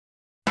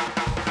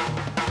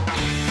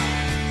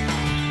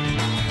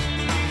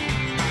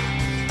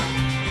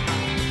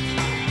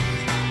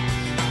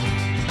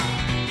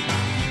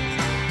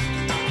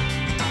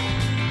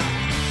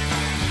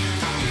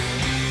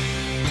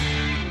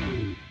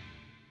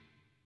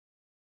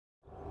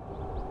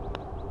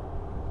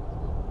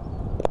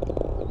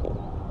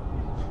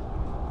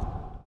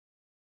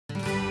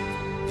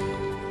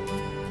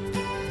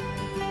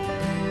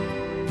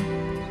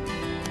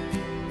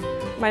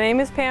My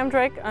name is Pam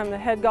Drake. I'm the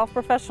head golf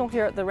professional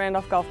here at the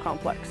Randolph Golf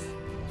Complex.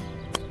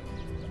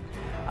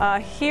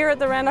 Here at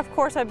the Randolph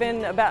course I've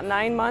been about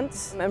 9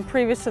 months, and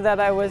previous to that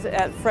I was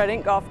at Fred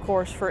Inc. Golf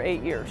Course for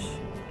 8 years.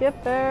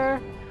 Get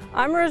there.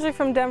 I'm originally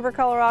from Denver,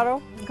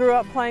 Colorado. Grew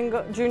up playing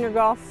junior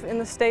golf in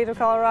the state of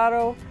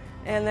Colorado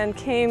and then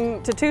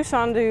came to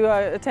Tucson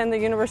to attend the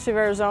University of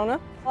Arizona.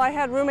 I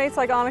had roommates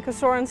like Annika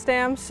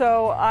Sorenstam,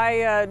 so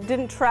I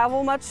didn't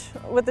travel much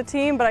with the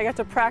team, but I got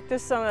to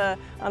practice on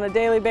a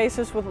daily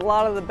basis with a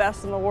lot of the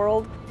best in the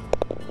world.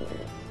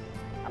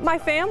 My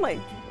family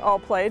all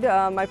played.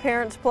 My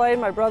parents played,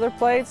 my brother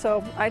played,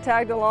 so I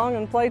tagged along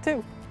and played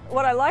too.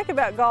 What I like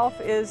about golf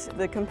is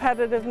the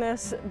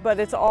competitiveness, but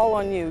it's all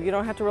on you. You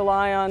don't have to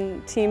rely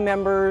on team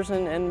members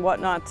and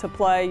whatnot to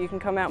play. You can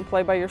come out and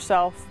play by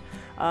yourself.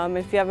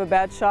 If you have a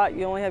bad shot,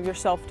 you only have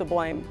yourself to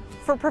blame.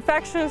 For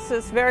perfectionists,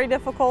 it's very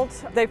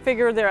difficult. They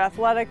figure they're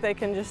athletic, they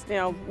can just,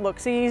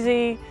 looks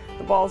easy,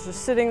 the ball's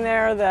just sitting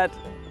there, that,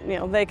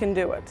 they can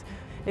do it.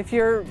 If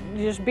you're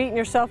just beating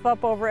yourself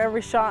up over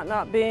every shot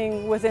not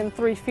being within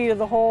 3 feet of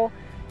the hole,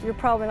 you're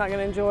probably not going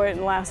to enjoy it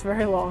and last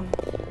very long.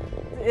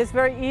 It's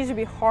very easy to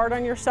be hard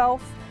on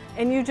yourself,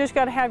 and you just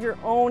got to have your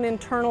own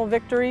internal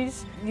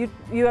victories.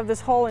 You have this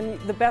hole and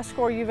the best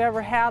score you've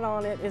ever had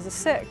on it is a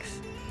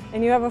 6,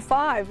 and you have a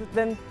 5,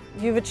 then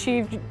you've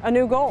achieved a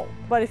new goal.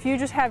 But if you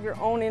just have your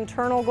own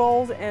internal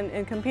goals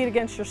and compete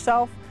against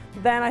yourself,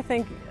 then I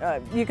think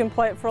you can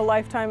play it for a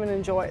lifetime and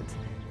enjoy it.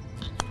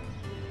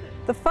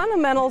 The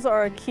fundamentals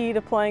are a key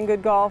to playing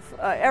good golf.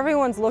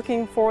 Everyone's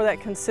looking for that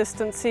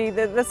consistency.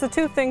 That's the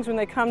two things when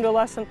they come to a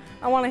lesson.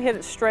 I want to hit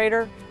it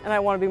straighter and I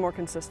want to be more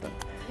consistent.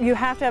 You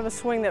have to have a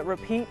swing that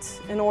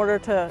repeats in order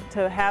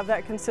to have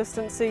that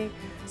consistency.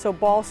 So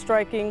ball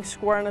striking,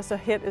 squareness of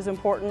hit is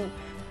important.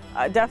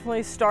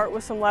 Definitely start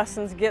with some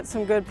lessons, get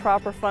some good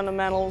proper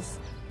fundamentals.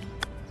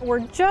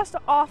 We're just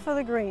off of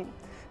the green.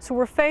 So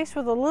we're faced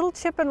with a little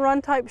chip and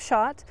run type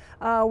shot.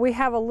 We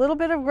have a little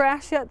bit of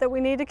grass yet that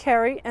we need to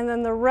carry, and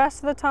then the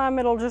rest of the time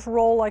it'll just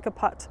roll like a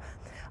putt.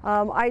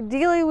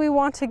 Ideally we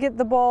want to get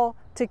the ball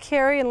to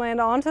carry and land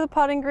onto the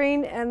putting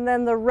green, and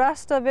then the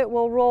rest of it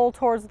will roll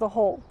towards the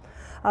hole.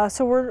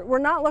 So we're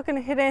not looking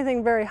to hit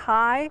anything very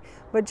high,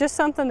 but just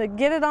something to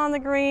get it on the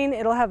green.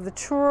 It'll have the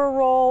truer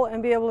roll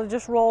and be able to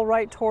just roll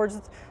right towards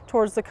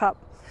the cup.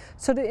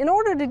 So in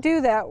order to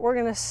do that, we're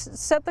going to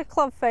set the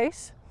club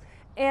face,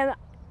 and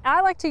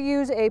I like to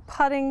use a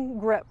putting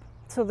grip.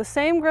 So the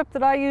same grip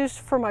that I used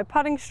for my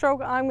putting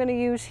stroke, I'm going to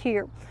use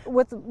here.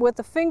 With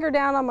the finger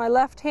down on my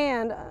left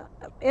hand,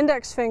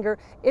 index finger,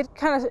 it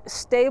kind of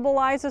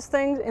stabilizes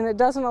things and it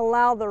doesn't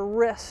allow the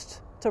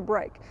wrist to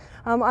break.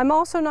 I'm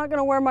also not going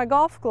to wear my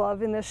golf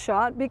glove in this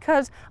shot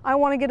because I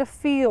want to get a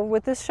feel.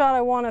 With this shot,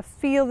 I want to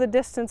feel the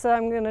distance that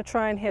I'm going to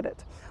try and hit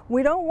it.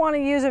 We don't want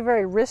to use a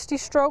very wristy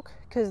stroke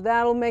because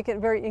that'll make it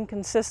very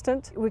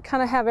inconsistent. We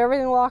kind of have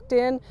everything locked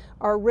in,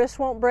 our wrist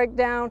won't break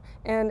down,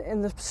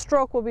 and the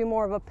stroke will be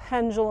more of a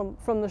pendulum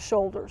from the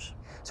shoulders.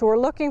 So we're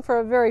looking for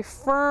a very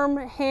firm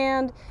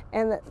hand,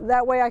 and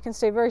that way I can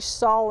stay very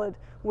solid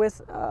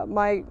with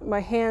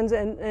my hands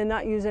and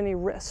not use any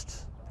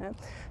wrists. Okay?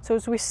 So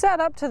as we set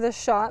up to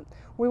this shot,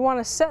 we want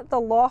to set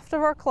the loft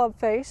of our club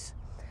face.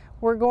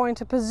 We're going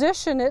to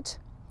position it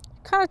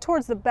kind of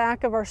towards the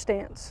back of our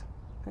stance.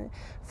 Okay.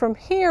 From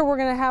here, we're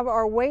going to have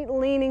our weight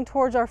leaning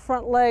towards our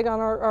front leg on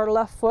our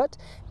left foot.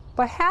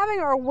 By having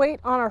our weight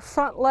on our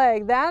front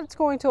leg, that's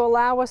going to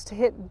allow us to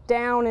hit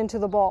down into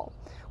the ball,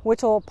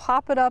 which will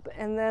pop it up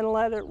and then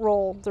let it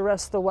roll the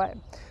rest of the way.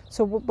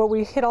 So, but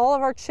we hit all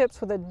of our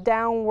chips with a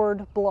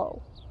downward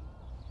blow.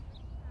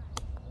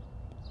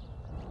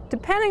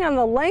 Depending on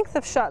the length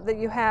of shot that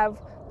you have,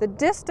 the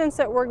distance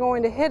that we're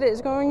going to hit it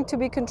is going to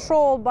be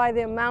controlled by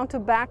the amount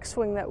of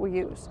backswing that we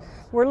use.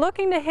 We're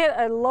looking to hit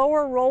a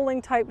lower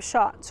rolling type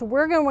shot, so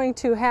we're going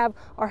to have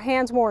our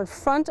hands more in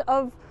front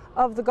of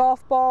the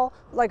golf ball,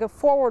 like a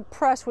forward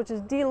press, which is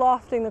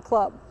de-lofting the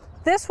club.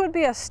 This would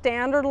be a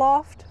standard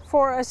loft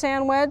for a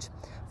sand wedge.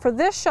 For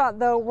this shot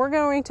though, we're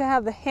going to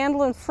have the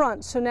handle in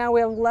front, so now we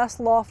have less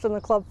loft in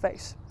the club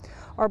face.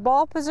 Our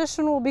ball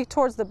position will be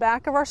towards the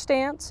back of our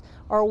stance.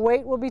 Our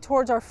weight will be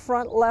towards our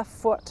front left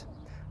foot.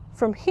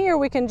 From here,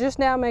 we can just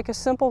now make a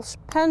simple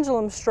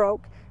pendulum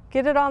stroke,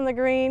 get it on the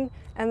green,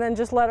 and then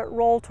just let it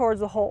roll towards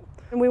the hole.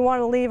 And we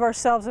want to leave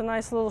ourselves a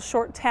nice little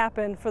short tap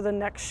in for the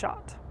next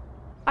shot.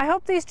 I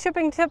hope these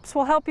chipping tips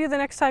will help you the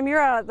next time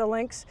you're out at the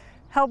links,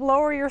 help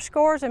lower your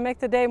scores and make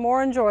the day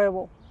more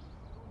enjoyable.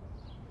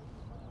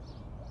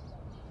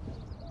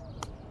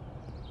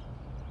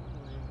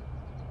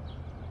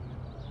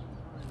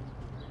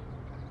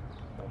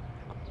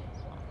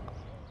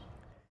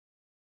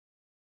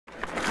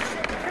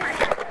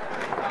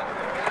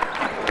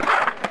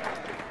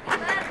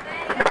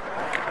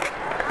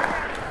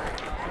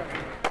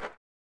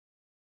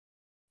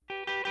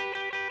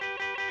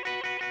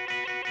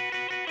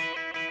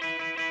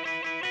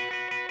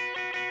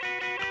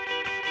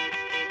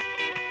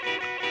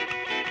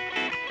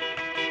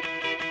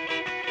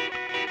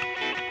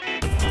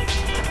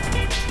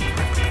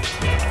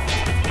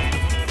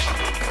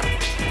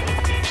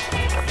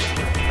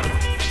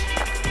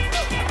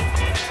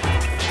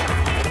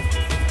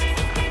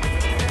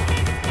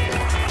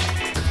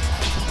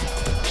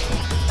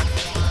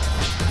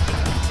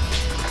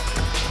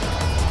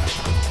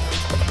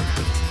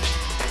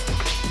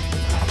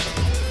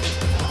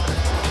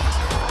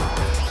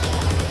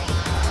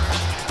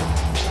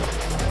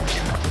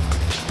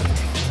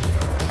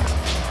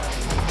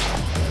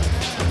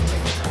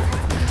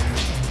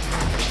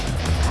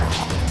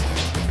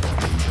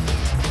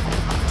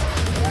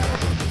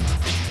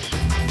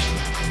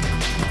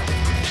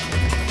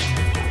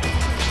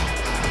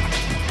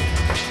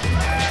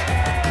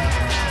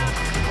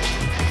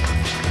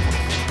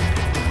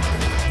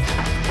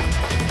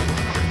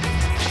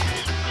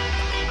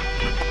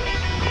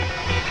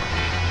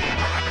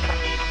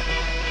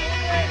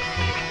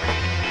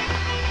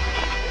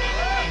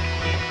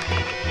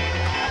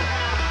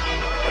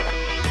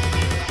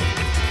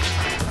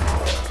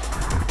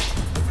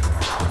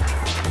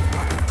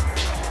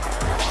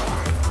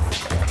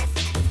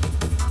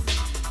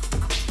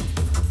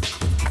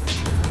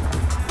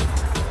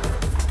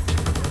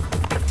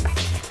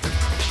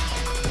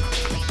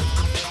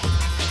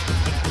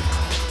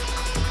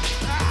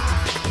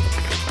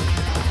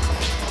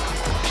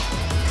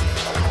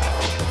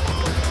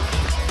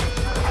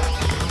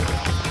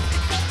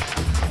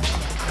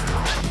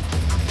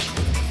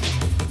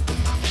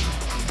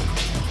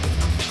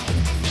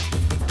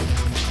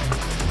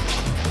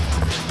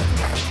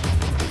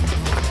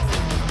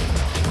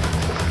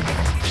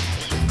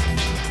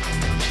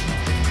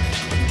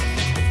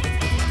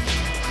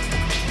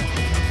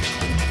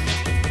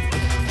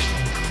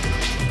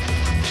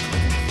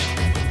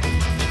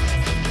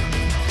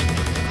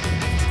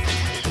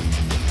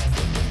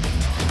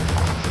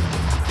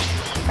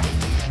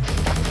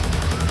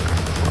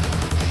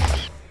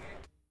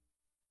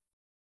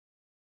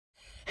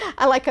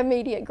 I like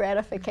immediate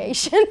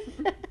gratification.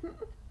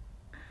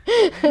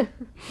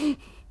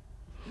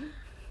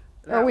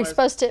 Are we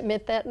supposed to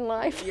admit that in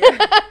life?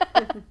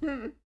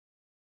 Yeah.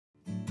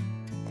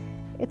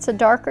 It's a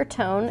darker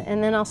tone,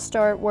 and then I'll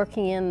start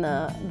working in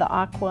the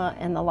aqua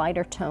and the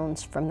lighter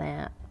tones from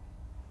that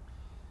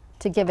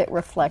to give it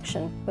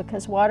reflection,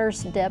 because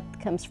water's depth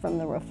comes from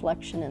the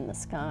reflection in the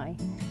sky.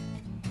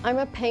 I'm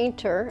a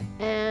painter,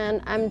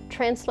 and I'm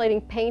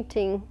translating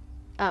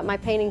my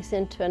paintings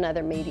into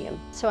another medium.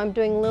 So I'm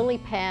doing lily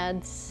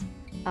pads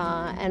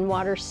and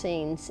water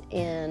scenes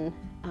in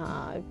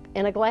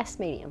a glass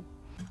medium.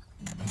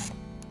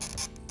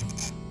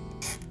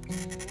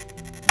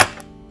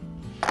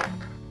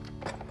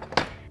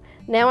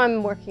 Now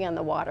I'm working on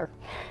the water.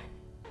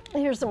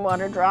 Here's some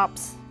water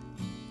drops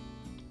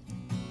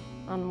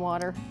on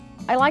water.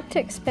 I like to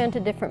expand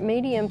to different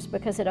mediums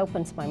because it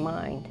opens my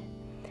mind.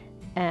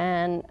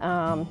 And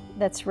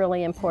that's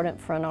really important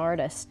for an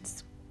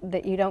artist,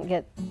 that you don't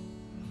get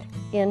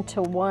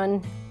into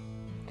one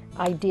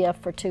idea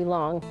for too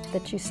long,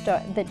 that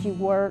you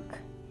work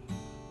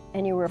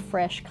and you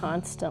refresh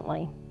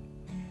constantly.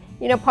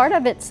 You know, part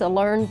of it's a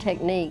learned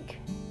technique.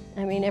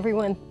 I mean,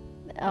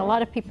 a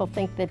lot of people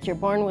think that you're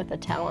born with a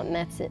talent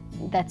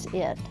and that's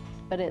it,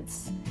 but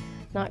it's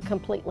not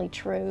completely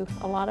true.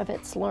 A lot of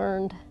it's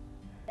learned.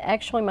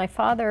 Actually, my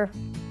father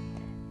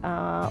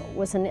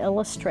was an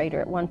illustrator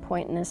at one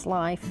point in his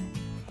life,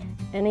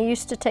 and he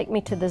used to take me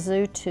to the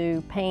zoo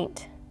to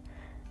paint,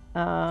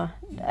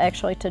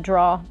 actually to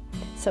draw,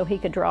 so he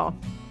could draw.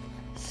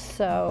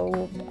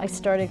 So I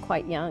started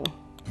quite young,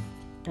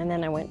 and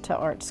then I went to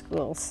art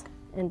schools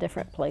in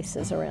different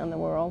places around the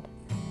world.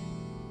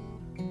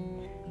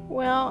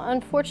 Well,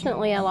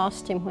 unfortunately, I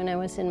lost him when I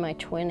was in my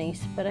 20s,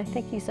 but I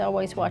think he's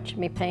always watching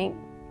me paint,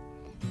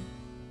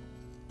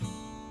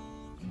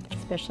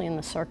 especially in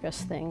the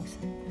circus things.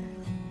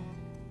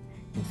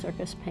 In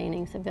circus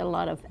paintings, I've got a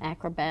lot of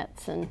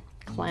acrobats and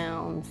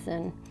clowns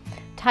and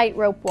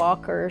tightrope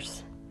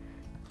walkers,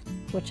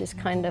 which is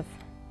kind of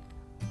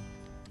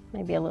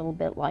maybe a little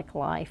bit like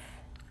life.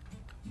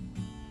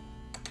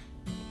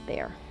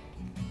 There.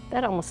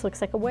 That almost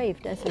looks like a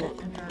wave, doesn't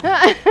it?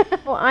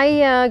 Well,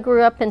 I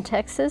grew up in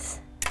Texas,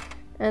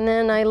 and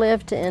then I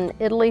lived in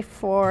Italy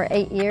for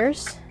 8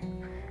 years,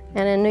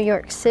 and in New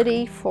York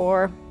City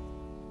for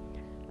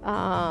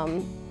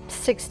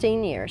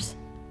 16 years.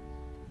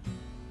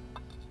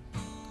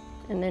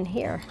 And then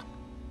here.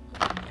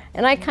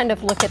 And I kind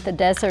of look at the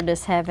desert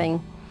as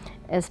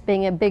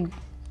being a big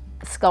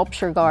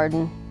sculpture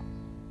garden.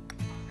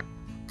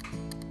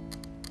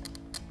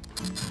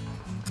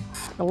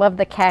 I love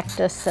the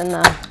cactus and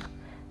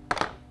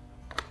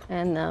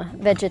the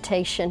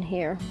vegetation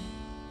here.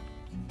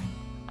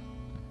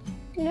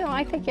 You know,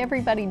 I think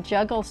everybody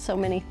juggles so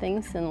many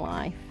things in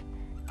life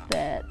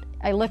that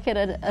I look at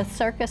a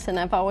circus, and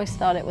I've always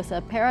thought it was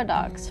a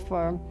paradox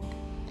or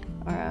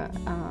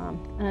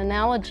an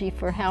analogy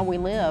for how we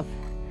live.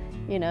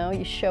 You know,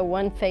 you show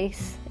one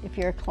face, if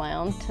you're a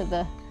clown, to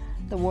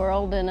the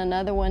world, and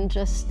another one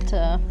just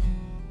to,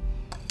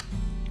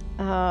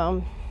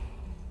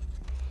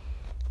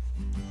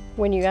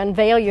 when you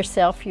unveil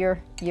yourself, you're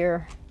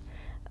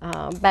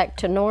back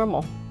to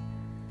normal.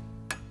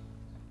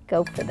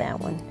 Go for that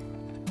one.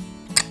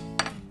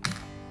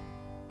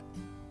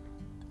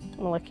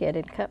 I'm lucky I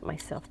didn't cut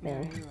myself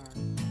then.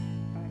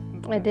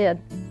 I did.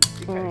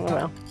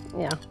 Well,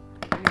 yeah.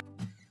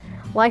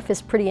 Life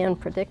is pretty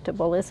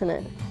unpredictable, isn't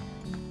it?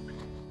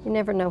 You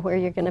never know where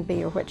you're going to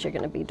be or what you're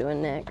going to be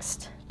doing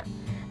next.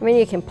 I mean,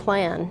 you can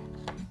plan,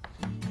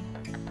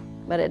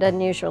 but it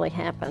doesn't usually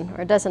happen,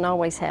 or it doesn't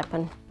always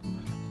happen.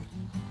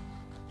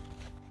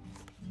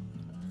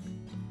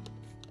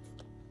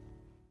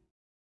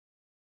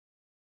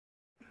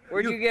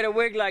 Where'd you get a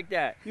wig like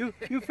that? You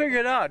figure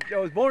it out. I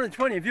was born in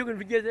 20. If you can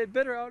get that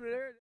bitter out of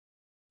there.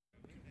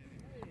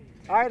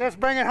 All right, let's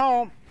bring it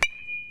home.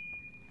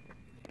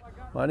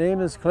 My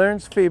name is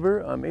Clarence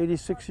Faber. I'm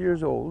 86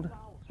 years old.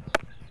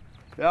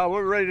 Yeah,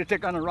 we're ready to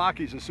take on the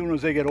Rockies as soon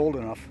as they get old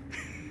enough.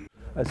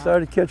 I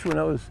started catching when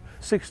I was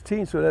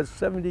 16, so that's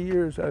 70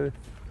 years I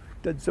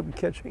did some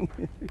catching.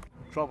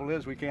 Trouble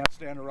is, we can't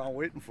stand around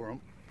waiting for them.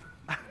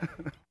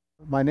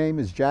 My name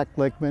is Jack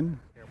Glickman.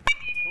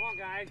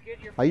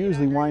 I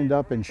usually wind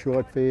up in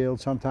short field,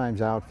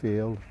 sometimes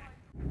outfield.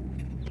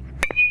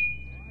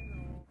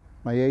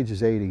 My age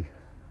is 80.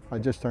 I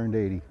just turned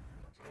 80.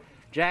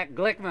 Jack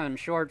Glickman,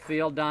 short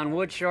field, Don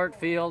Wood, short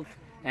field,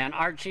 and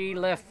Archie,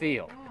 left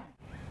field.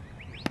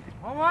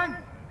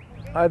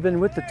 I've been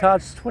with the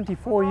Tots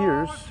 24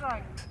 years.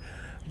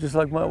 Just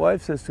like my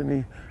wife says to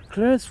me,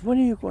 Clarence, when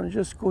are you going to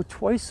just go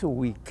twice a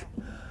week?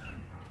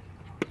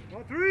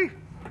 1-3.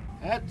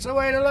 That's the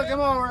way to look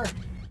him over.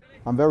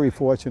 I'm very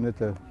fortunate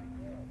to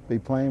be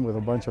playing with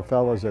a bunch of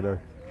fellas that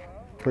are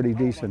pretty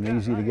decent and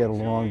easy to get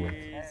along with.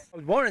 I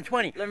was born in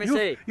 20. Let me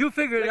see. You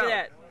figure it Look out.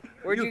 at that.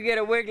 Where'd you get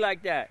a wig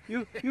like that?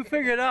 You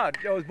figure it out.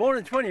 I was born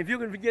in 20. If you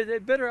can get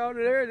that bitter out of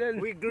there, then...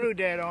 We glued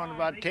that on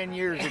about 10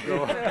 years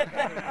ago.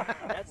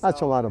 That's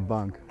a lot of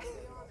bunk.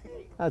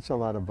 That's a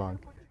lot of bunk.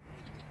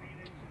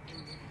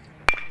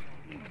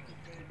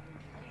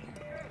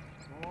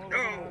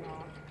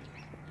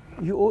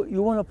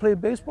 you want to play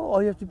baseball?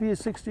 All you have to be is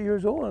 60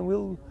 years old, and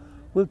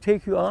we'll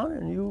take you on,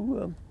 and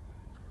you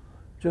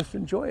just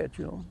enjoy it,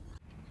 you know.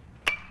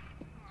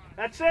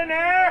 That's in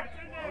there.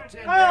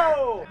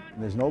 Go!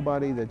 There's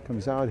nobody that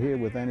comes out here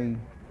with any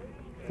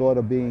thought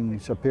of being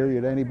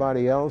superior to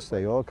anybody else.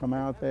 They all come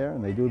out there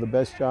and they do the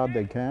best job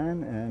they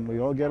can, and we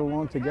all get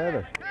along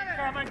together.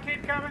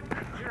 Keep coming.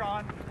 You're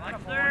on.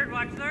 Watch third,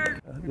 watch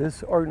third.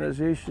 This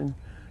organization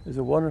is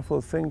a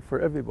wonderful thing for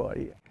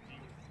everybody.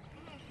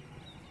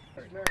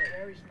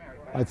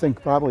 I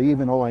think probably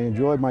even though I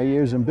enjoyed my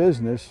years in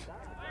business,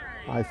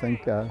 I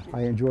think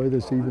I enjoy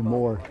this even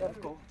more.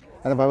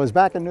 And if I was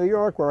back in New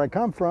York, where I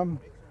come from,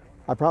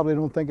 I probably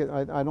don't think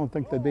I don't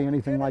think there'd be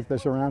anything like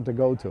this around to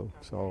go to.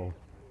 So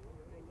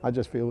I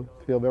just feel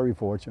very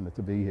fortunate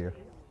to be here.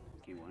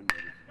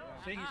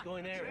 See, he's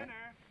going there.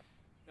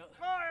 Go,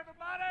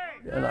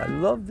 everybody! And I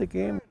love the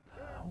game.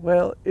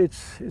 Well,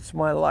 it's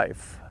my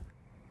life.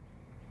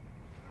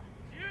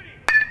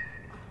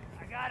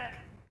 I got it.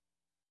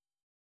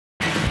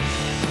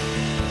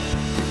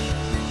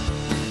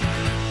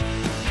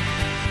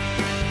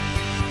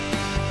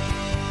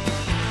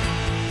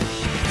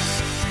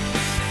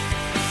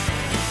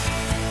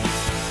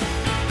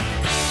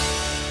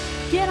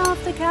 Get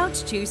off the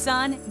couch,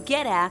 Tucson.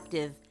 Get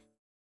active.